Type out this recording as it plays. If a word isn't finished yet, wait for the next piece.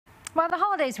While the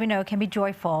holidays we know can be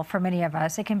joyful for many of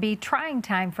us, it can be trying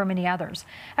time for many others.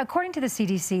 According to the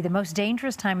CDC, the most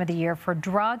dangerous time of the year for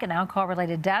drug and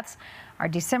alcohol-related deaths are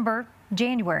December,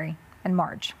 January, and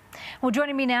March. Well,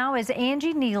 joining me now is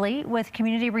Angie Neely with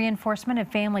Community Reinforcement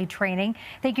and Family Training.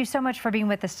 Thank you so much for being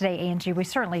with us today, Angie. We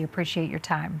certainly appreciate your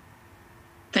time.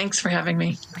 Thanks for having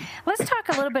me. Let's talk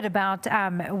a little bit about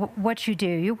what you do.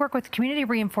 You work with Community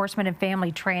Reinforcement and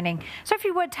Family Training. So if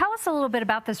you would, tell us a little bit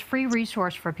about this free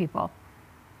resource for people.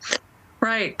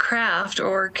 Right. CRAFT,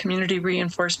 or Community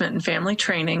Reinforcement and Family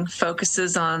Training,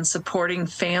 focuses on supporting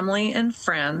family and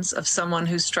friends of someone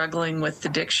who's struggling with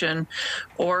addiction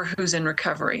or who's in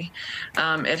recovery.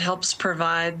 It helps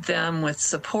provide them with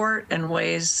support and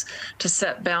ways to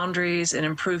set boundaries and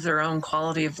improve their own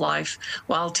quality of life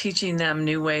while teaching them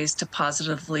new ways to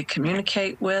positively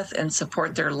communicate with and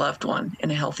support their loved one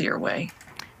in a healthier way.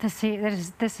 This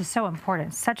is so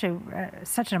important, such an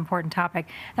important topic.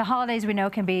 The holidays we know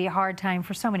can be a hard time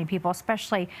for so many people,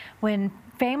 especially when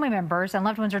family members and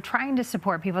loved ones are trying to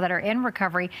support people that are in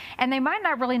recovery, and they might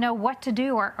not really know what to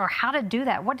do or how to do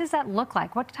that. What does that look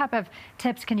like? What type of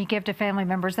tips can you give to family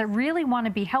members that really want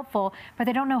to be helpful, but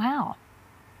they don't know how?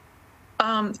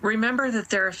 Remember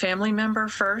that they're a family member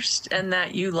first and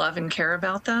that you love and care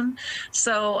about them.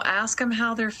 So ask them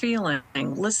how they're feeling,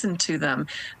 listen to them,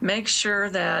 make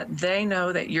sure that they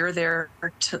know that you're there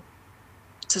to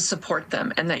support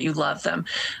them and that you love them.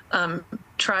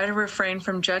 Try to refrain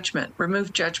from judgment,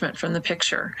 remove judgment from the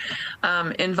picture.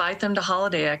 Invite them to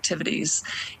holiday activities.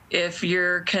 If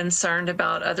you're concerned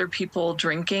about other people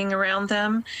drinking around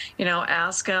them,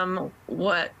 ask them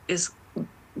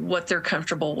what they're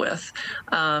comfortable with.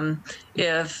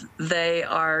 If they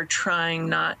are trying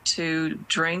not to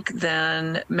drink,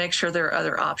 then make sure there are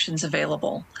other options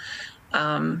available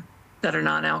that are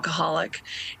non-alcoholic.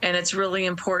 And it's really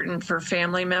important for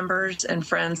family members and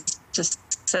friends to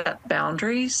set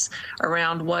boundaries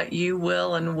around what you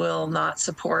will and will not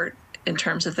support in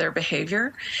terms of their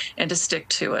behavior, and to stick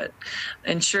to it.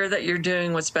 Ensure that you're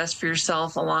doing what's best for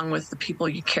yourself along with the people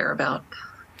you care about.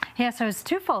 Yeah, so it's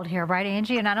twofold here, right,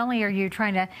 Angie? And not only are you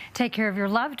trying to take care of your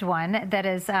loved one that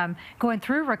is going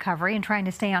through recovery and trying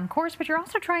to stay on course, but you're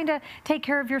also trying to take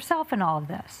care of yourself in all of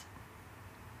this.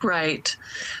 Right.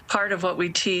 Part of what we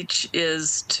teach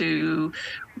is to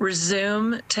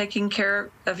resume taking care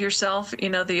of yourself. You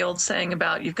know, the old saying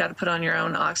about you've got to put on your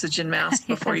own oxygen mask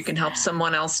before you can help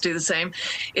someone else do the same.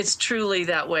 It's truly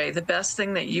that way. The best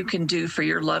thing that you can do for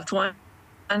your loved one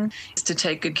is to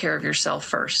take good care of yourself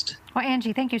first. Well,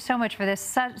 Angie, thank you so much for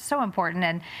this. So important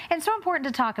and so important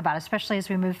to talk about, especially as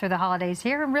we move through the holidays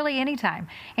here and really anytime.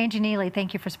 Angie Neely,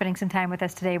 thank you for spending some time with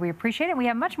us today. We appreciate it. We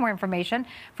have much more information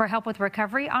for help with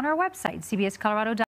recovery on our website, cbscolorado.com.